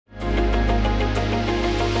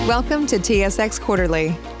Welcome to TSX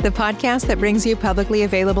Quarterly, the podcast that brings you publicly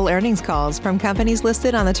available earnings calls from companies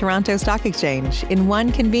listed on the Toronto Stock Exchange in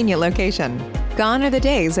one convenient location. Gone are the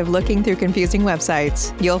days of looking through confusing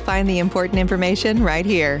websites. You'll find the important information right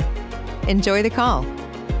here. Enjoy the call.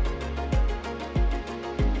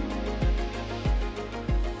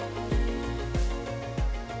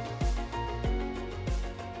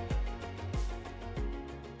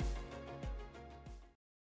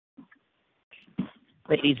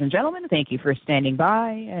 Ladies and gentlemen, thank you for standing by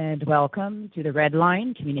and welcome to the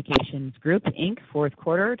Redline Communications Group, Inc. Fourth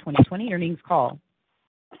Quarter 2020 Earnings Call.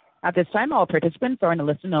 At this time, all participants are in a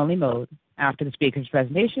listen-only mode. After the speaker's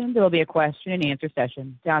presentation, there will be a question-and-answer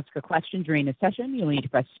session. To ask a question during the session, you'll need to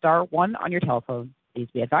press star one on your telephone. Please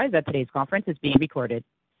be advised that today's conference is being recorded.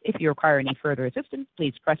 If you require any further assistance,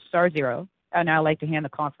 please press star zero. I'd now like to hand the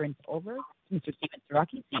conference over to Mr. Stephen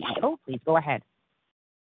Siraki, CEO. Please go ahead.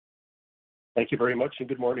 Thank you very much, and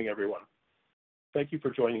good morning, everyone. Thank you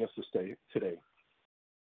for joining us today.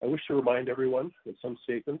 I wish to remind everyone that some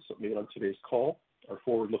statements made on today's call are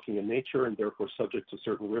forward-looking in nature and therefore subject to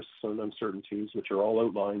certain risks and uncertainties, which are all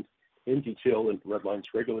outlined in detail in Redline's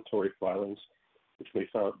regulatory filings, which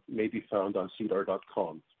may be found on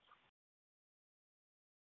sedar.com.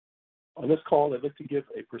 On this call, I'd like to give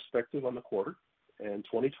a perspective on the quarter and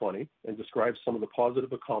 2020 and describe some of the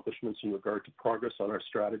positive accomplishments in regard to progress on our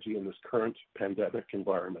strategy in this current pandemic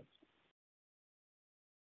environment.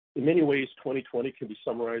 In many ways, 2020 can be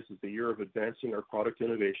summarized as the year of advancing our product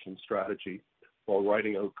innovation strategy while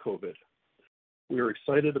riding out COVID. We are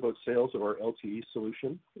excited about sales of our LTE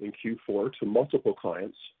solution in Q4 to multiple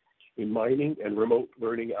clients in mining and remote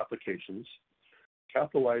learning applications,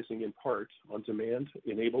 capitalizing in part on demand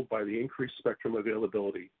enabled by the increased spectrum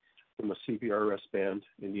availability from the CBRS band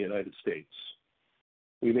in the United States.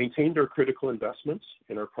 We maintained our critical investments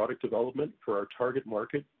in our product development for our target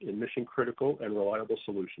market in mission-critical and reliable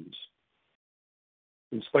solutions.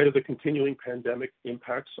 In spite of the continuing pandemic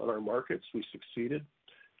impacts on our markets, we succeeded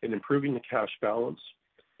in improving the cash balance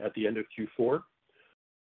at the end of Q4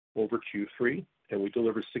 over Q3, and we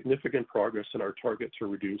delivered significant progress in our target to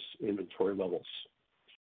reduce inventory levels.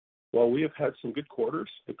 While we have had some good quarters,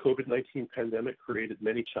 the COVID-19 pandemic created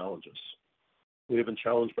many challenges. We have been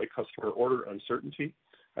challenged by customer order uncertainty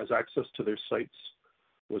as access to their sites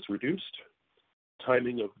was reduced,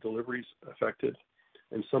 timing of deliveries affected,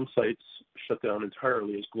 and some sites shut down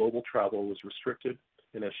entirely as global travel was restricted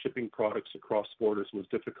and as shipping products across borders was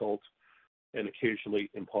difficult and occasionally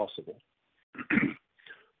impossible.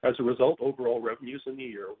 As a result, overall revenues in the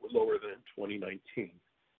year were lower than 2019.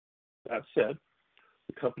 That said,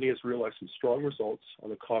 the company has realized some strong results on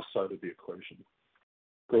the cost side of the equation.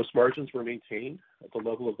 Gross margins were maintained at the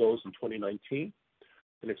level of those in 2019,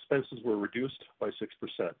 and expenses were reduced by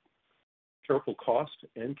 6%. Careful cost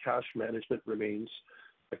and cash management remains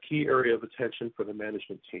a key area of attention for the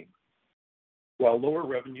management team. While lower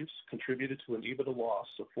revenues contributed to an EBITDA loss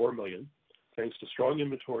of $4 million, thanks to strong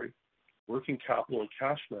inventory, working capital, and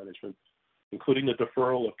cash management, including the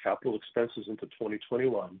deferral of capital expenses into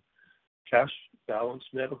 2021, cash balance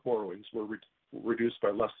net of borrowings were reduced by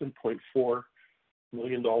less than $0.4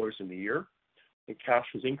 million in the year, and cash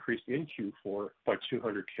was increased in Q4 by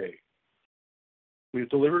 $200K. We've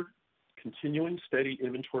delivered continuing steady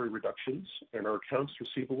inventory reductions, and our accounts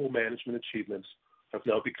receivable management achievements have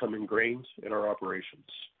now become ingrained in our operations.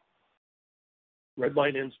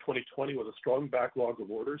 Redline ends 2020 with a strong backlog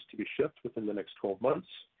of orders to be shipped within the next 12 months,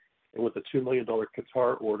 and with a $2 million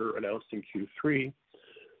Qatar order announced in Q3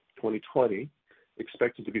 2020,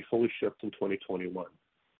 expected to be fully shipped in 2021.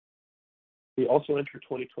 We also enter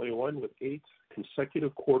 2021 with 8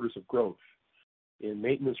 consecutive quarters of growth in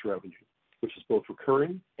maintenance revenue, which is both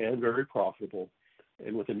recurring and very profitable,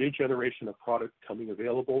 and with a new generation of product coming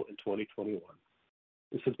available in 2021.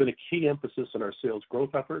 This has been a key emphasis in our sales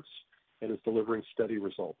growth efforts and is delivering steady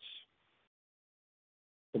results.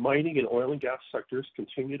 The mining and oil and gas sectors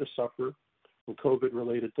continue to suffer from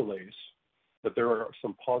COVID-related delays, but there are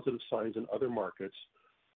some positive signs in other markets,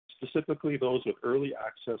 specifically those with early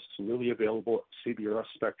access to newly available CBRS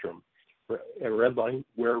spectrum, where Redline's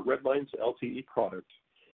LTE product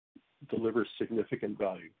delivers significant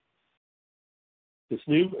value. This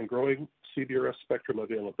new and growing CBRS spectrum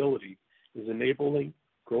availability is enabling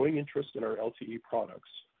growing interest in our LTE products,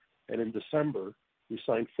 and in December, we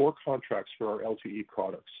signed 4 contracts for our LTE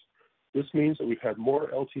products. This means that we've had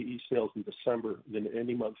more LTE sales in December than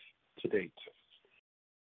any month to date.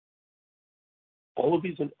 All of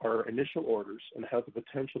these are initial orders and have the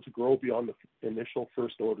potential to grow beyond the initial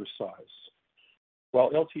first order size.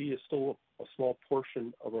 While LTE is still a small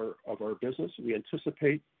portion of our business, we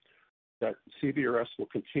anticipate that CBRS will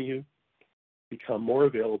continue to become more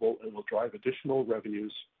available and will drive additional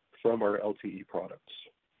revenues from our LTE products.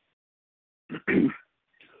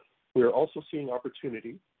 We are also seeing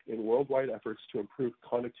opportunity in worldwide efforts to improve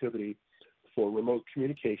connectivity for remote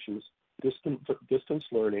communications, distance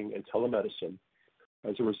learning, and telemedicine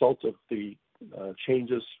as a result of the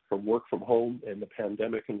changes from work from home and the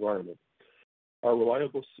pandemic environment. Our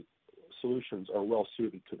reliable solutions are well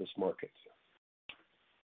suited to this market.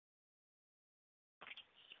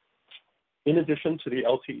 In addition to the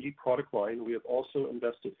LTE product line, we have also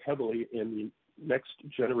invested heavily in the next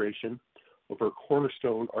generation of our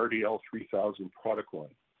cornerstone RDL 3000 product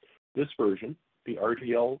line. This version, the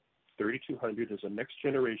RDL 3200, is a next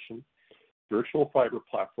generation virtual fiber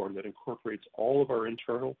platform that incorporates all of our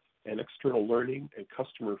internal and external learning and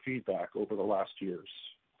customer feedback over the last years.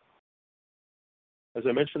 As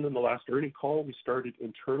I mentioned in the last earnings call, we started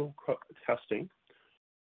internal testing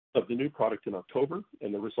of the new product in October,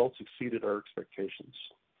 and the results exceeded our expectations.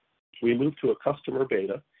 We moved to a customer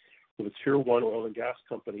beta with a Tier 1 oil and gas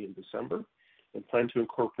company in December and plan to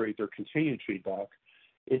incorporate their continued feedback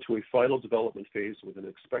into a final development phase with an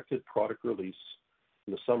expected product release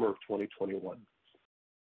in the summer of 2021.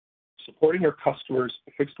 Supporting our customers'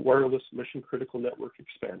 fixed wireless mission-critical network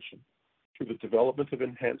expansion through the development of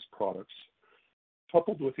enhanced products,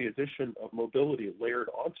 coupled with the addition of mobility layered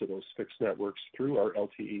onto those fixed networks through our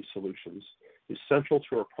LTE solutions, is central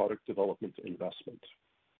to our product development investment.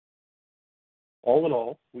 All in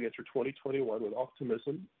all, we enter 2021 with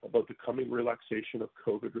optimism about the coming relaxation of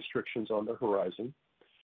COVID restrictions on the horizon,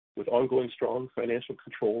 with ongoing strong financial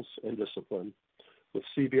controls and discipline, with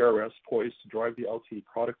CBRS poised to drive the LTE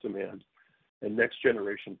product demand and next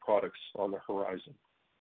generation products on the horizon.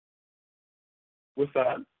 With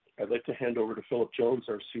that, I'd like to hand over to Philip Jones,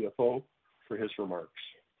 our CFO, for his remarks.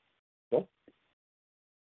 Phil?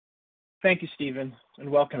 Thank you, Stephen, and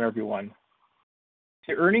welcome everyone.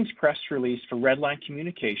 The earnings press release for Redline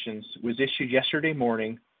Communications was issued yesterday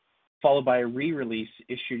morning, followed by a re-release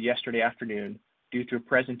issued yesterday afternoon due to a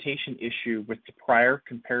presentation issue with the prior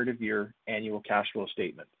comparative year annual cash flow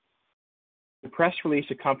statement. The press release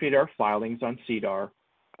accompanied our filings on SEDAR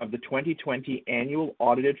of the 2020 annual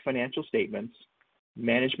audited financial statements,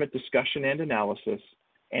 management discussion and analysis,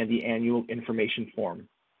 and the annual information form.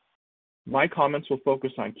 My comments will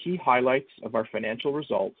focus on key highlights of our financial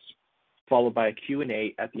results, followed by a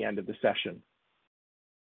Q&A at the end of the session.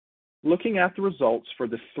 Looking at the results for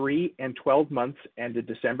the 3 and 12 months ended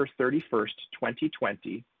December 31st,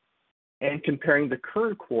 2020, and comparing the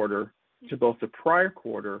current quarter to both the prior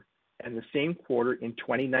quarter and the same quarter in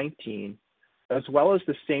 2019, as well as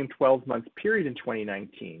the same 12-month period in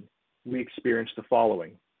 2019, we experienced the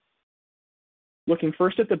following. Looking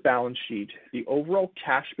first at the balance sheet, the overall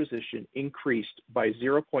cash position increased by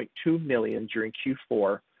 0.2 million during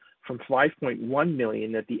Q4 from 5.1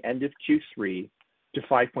 million at the end of Q3 to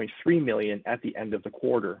 5.3 million at the end of the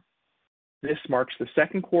quarter. This marks the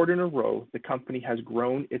second quarter in a row the company has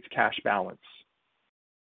grown its cash balance.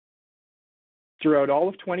 Throughout all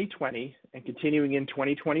of 2020 and continuing in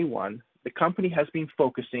 2021, the company has been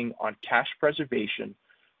focusing on cash preservation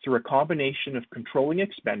through a combination of controlling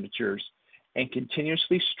expenditures and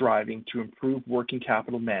continuously striving to improve working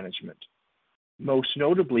capital management, most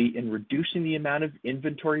notably in reducing the amount of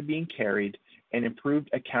inventory being carried and improved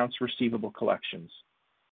accounts receivable collections.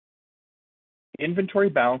 Inventory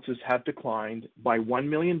balances have declined by $1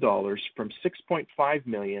 million from $6.5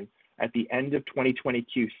 million at the end of 2020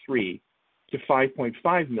 Q3 to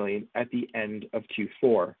 $5.5 million at the end of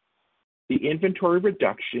Q4. The inventory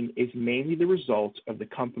reduction is mainly the result of the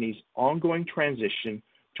company's ongoing transition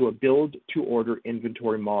to a build-to-order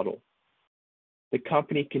inventory model. The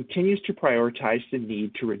company continues to prioritize the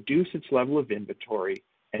need to reduce its level of inventory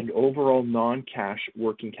and overall non-cash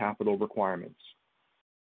working capital requirements.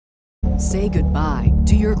 Say goodbye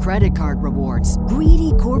to your credit card rewards.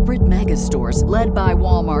 Greedy corporate mega stores, led by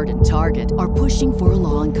Walmart and Target, are pushing for a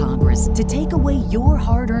law in Congress to take away your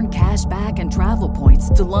hard-earned cash back and travel points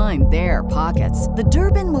to line their pockets. The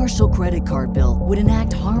Durbin-Marshall credit card bill would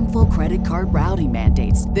enact harmful credit card routing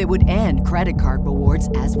mandates that would end credit card rewards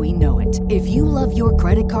as we know it. If you love your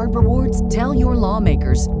credit card rewards, tell your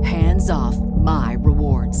lawmakers, hands off my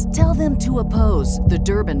rewards. Tell them to oppose the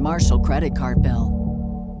Durbin-Marshall credit card bill.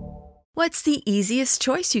 What's the easiest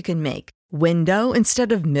choice you can make? Window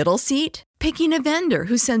instead of middle seat? Picking a vendor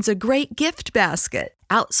who sends a great gift basket?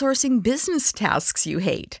 Outsourcing business tasks you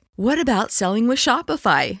hate? What about selling with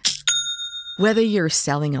Shopify? Whether you're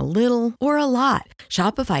selling a little or a lot,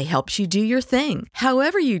 Shopify helps you do your thing,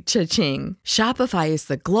 however you cha-ching. Shopify is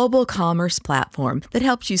the global commerce platform that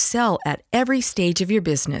helps you sell at every stage of your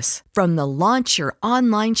business. From the launch your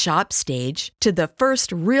online shop stage to the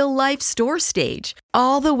first real-life store stage,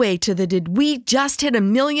 all the way to the did we just hit a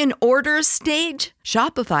million orders stage.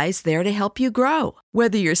 Shopify's there to help you grow.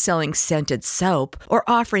 Whether you're selling scented soap or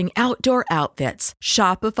offering outdoor outfits,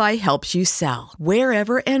 Shopify helps you sell.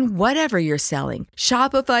 Wherever and whatever you're selling,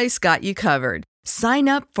 Shopify's got you covered. Sign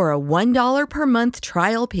up for a $1 per month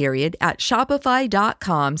trial period at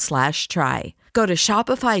shopify.com/try. Go to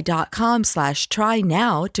shopify.com/try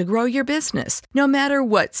now to grow your business, no matter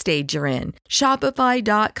what stage you're in.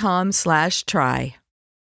 Shopify.com/try.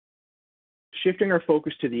 Shifting our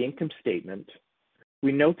focus to the income statement,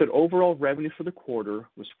 we note that overall revenue for the quarter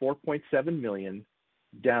was $4.7 million,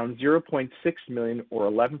 down $0.6 million or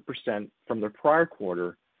 11% from the prior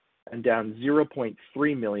quarter, and down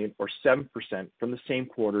 $0.3 million or 7% from the same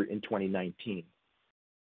quarter in 2019.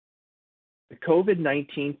 The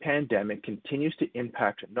COVID-19 pandemic continues to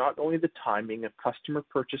impact not only the timing of customer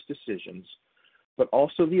purchase decisions, but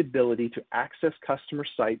also the ability to access customer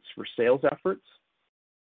sites for sales efforts,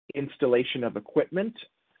 installation of equipment,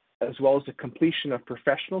 as well as the completion of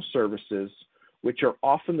professional services, which are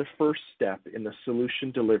often the first step in the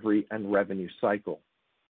solution delivery and revenue cycle.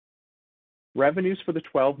 Revenues for the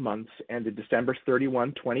 12 months ended December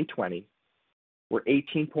 31, 2020 were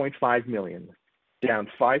 $18.5 million, down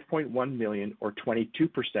 $5.1 million or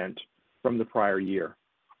 22% from the prior year.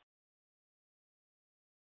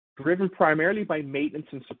 Driven primarily by maintenance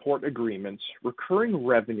and support agreements, recurring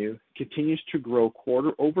revenue continues to grow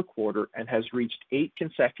quarter over quarter and has reached 8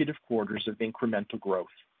 consecutive quarters of incremental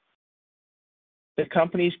growth. The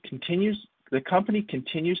company continues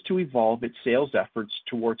to evolve its sales efforts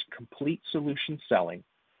towards complete solution selling,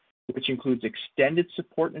 which includes extended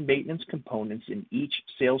support and maintenance components in each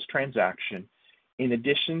sales transaction, in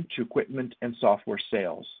addition to equipment and software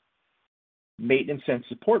sales. Maintenance and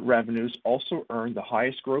support revenues also earn the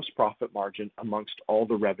highest gross profit margin amongst all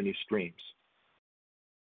the revenue streams.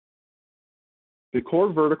 The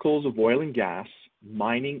core verticals of oil and gas,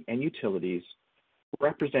 mining, and utilities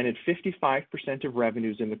represented 55% of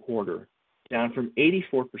revenues in the quarter, down from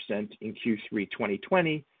 84% in Q3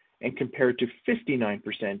 2020 and compared to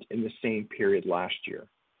 59% in the same period last year.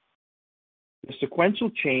 The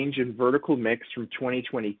sequential change in vertical mix from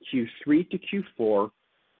 2020 Q3 to Q4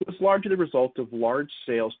 was largely the result of large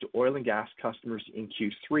sales to oil and gas customers in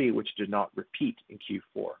Q3, which did not repeat in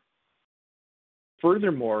Q4.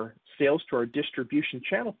 Furthermore, sales to our distribution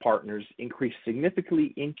channel partners increased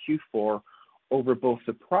significantly in Q4 over both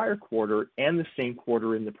the prior quarter and the same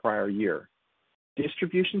quarter in the prior year.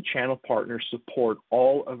 Distribution channel partners support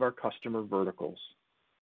all of our customer verticals.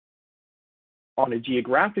 On a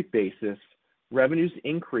geographic basis, revenues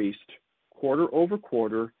increased quarter over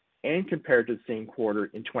quarter and compared to the same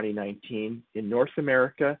quarter in 2019 in North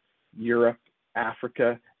America, Europe,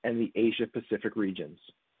 Africa, and the Asia Pacific regions.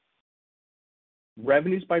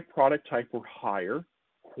 Revenues by product type were higher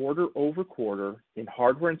quarter over quarter in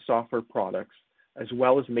hardware and software products, as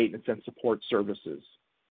well as maintenance and support services.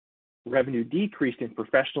 Revenue decreased in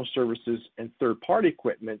professional services and third-party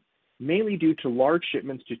equipment, mainly due to large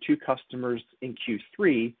shipments to 2 customers in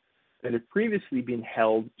Q3 that had previously been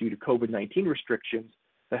held due to COVID-19 restrictions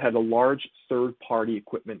that had a large third-party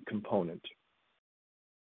equipment component.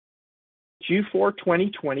 Q4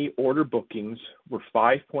 2020 order bookings were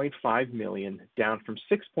 $5.5 million, down from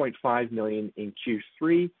 $6.5 million in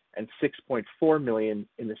Q3 and $6.4 million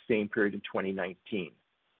in the same period in 2019.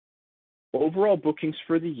 Overall bookings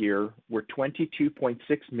for the year were $22.6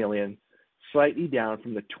 million, slightly down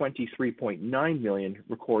from the $23.9 million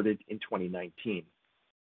recorded in 2019.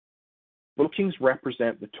 Bookings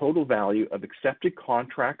represent the total value of accepted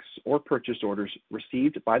contracts or purchase orders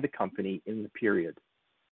received by the company in the period.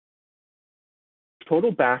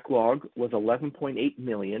 Total backlog was $11.8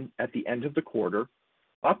 million at the end of the quarter,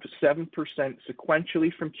 up 7%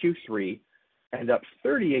 sequentially from Q3 and up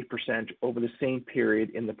 38% over the same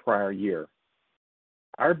period in the prior year.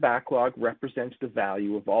 Our backlog represents the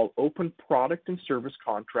value of all open product and service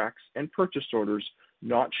contracts and purchase orders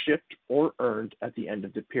not shipped or earned at the end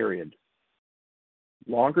of the period.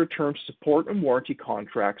 Longer-term support and warranty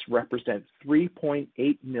contracts represent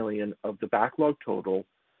 $3.8 million of the backlog total,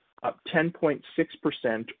 up 10.6%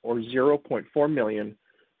 or $0.4 million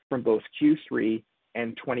from both Q3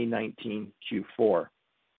 and 2019 Q4.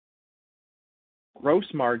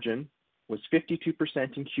 Gross margin was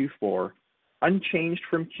 52% in Q4, unchanged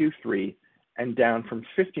from Q3 and down from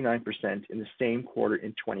 59% in the same quarter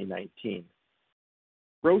in 2019.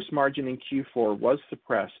 Gross margin in Q4 was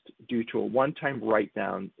suppressed due to a one-time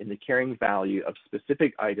write-down in the carrying value of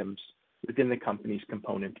specific items within the company's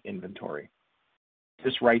component inventory.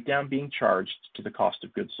 This write-down being charged to the cost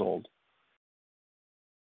of goods sold.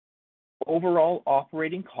 Overall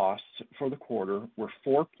operating costs for the quarter were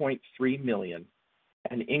 $4.3 million,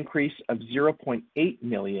 an increase of $0.8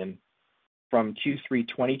 million from Q3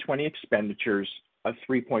 2020 expenditures of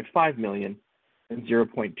 $3.5 million and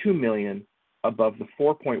 $0.2 million above the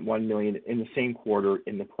 $4.1 million in the same quarter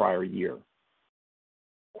in the prior year.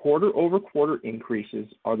 Quarter-over-quarter increases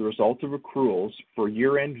are the result of accruals for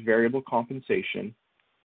year-end variable compensation,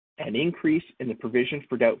 an increase in the provision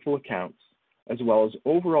for doubtful accounts, as well as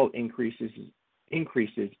overall increases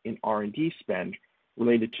in R&D spend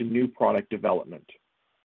related to new product development.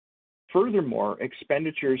 Furthermore,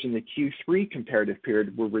 expenditures in the Q3 comparative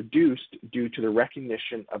period were reduced due to the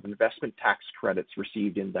recognition of investment tax credits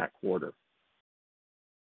received in that quarter.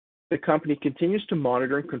 The company continues to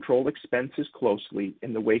monitor and control expenses closely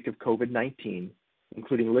in the wake of COVID-19,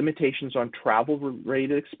 including limitations on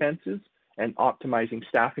travel-related expenses and optimizing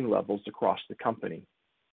staffing levels across the company.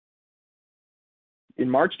 In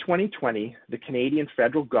March 2020, the Canadian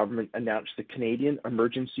federal government announced the Canadian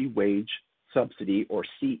Emergency Wage Subsidy, or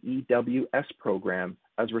CEWS program,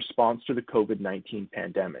 as a response to the COVID-19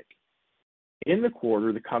 pandemic. In the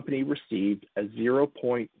quarter, the company received a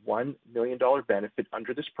 $0.1 million benefit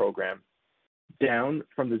under this program, down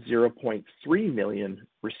from the $0.3 million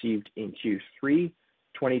received in Q3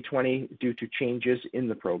 2020 due to changes in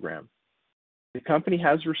the program. The company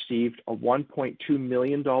has received a $1.2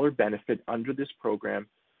 million benefit under this program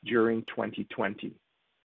during 2020.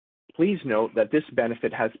 Please note that this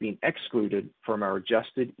benefit has been excluded from our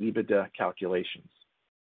adjusted EBITDA calculations.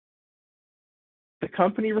 The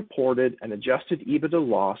company reported an adjusted EBITDA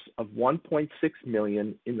loss of $1.6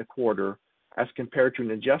 million in the quarter as compared to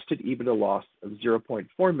an adjusted EBITDA loss of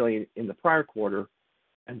 $0.4 million in the prior quarter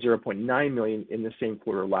and $0.9 million in the same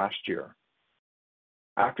quarter last year.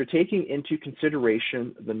 After taking into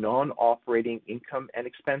consideration the non-operating income and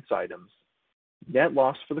expense items, net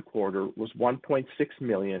loss for the quarter was $1.6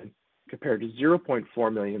 million compared to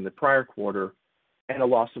 $0.4 million in the prior quarter and a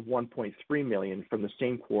loss of $1.3 million from the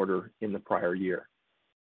same quarter in the prior year.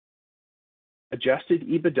 Adjusted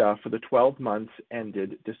EBITDA for the 12 months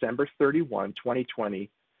ended December 31, 2020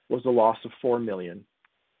 was a loss of $4 million,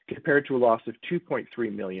 compared to a loss of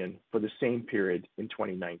 $2.3 million for the same period in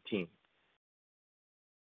 2019.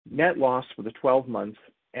 Net loss for the 12 months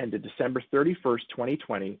ended December 31st,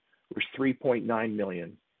 2020 was $3.9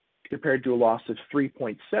 million, compared to a loss of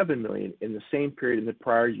 $3.7 million in the same period in the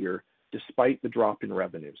prior year, despite the drop in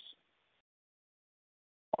revenues.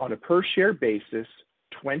 On a per-share basis,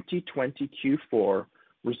 2020 Q4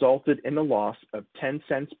 resulted in a loss of 10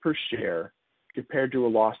 cents per share, compared to a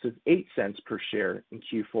loss of 8 cents per share in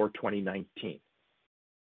Q4 2019.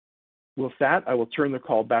 With that, I will turn the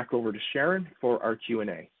call back over to Sharon for our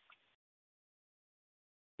Q&A.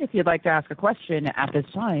 If you'd like to ask a question at this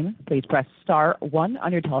time, please press star 1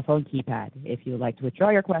 on your telephone keypad. If you would like to withdraw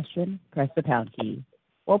your question, press the pound key.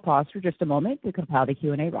 We'll pause for just a moment to compile the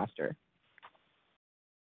Q&A roster.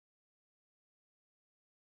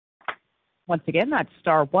 Once again, that's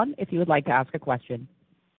star 1 if you would like to ask a question.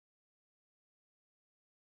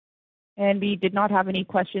 And we did not have any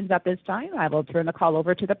questions at this time. I will turn the call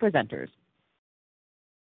over to the presenters.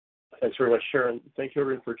 Thanks very much, Sharon. Thank you,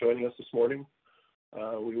 everyone, for joining us this morning.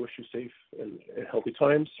 We wish you safe and healthy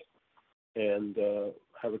times, and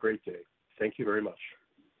have a great day. Thank you very much.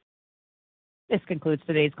 This concludes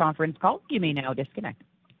today's conference call. You may now disconnect.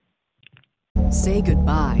 Say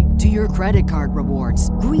goodbye to your credit card rewards.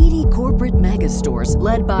 Greedy corporate mega stores,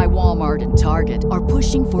 led by Walmart and Target, are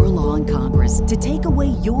pushing for a law in Congress to take away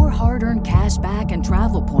your hard-earned cash back and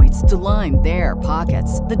travel points to line their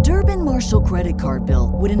pockets. The Durbin-Marshall credit card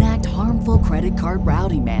bill would enact harmful credit card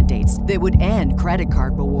routing mandates that would end credit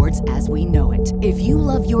card rewards as we know it. If you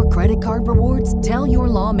love your credit card rewards, tell your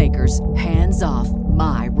lawmakers, hands off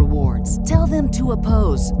my rewards. Tell them to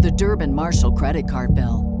oppose the Durbin-Marshall credit card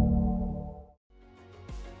bill.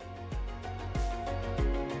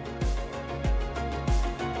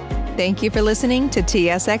 Thank you for listening to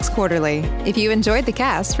TSX Quarterly. If you enjoyed the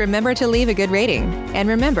cast, remember to leave a good rating. And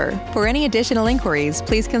remember, for any additional inquiries,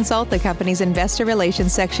 please consult the company's investor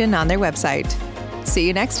relations section on their website. See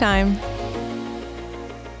you next time.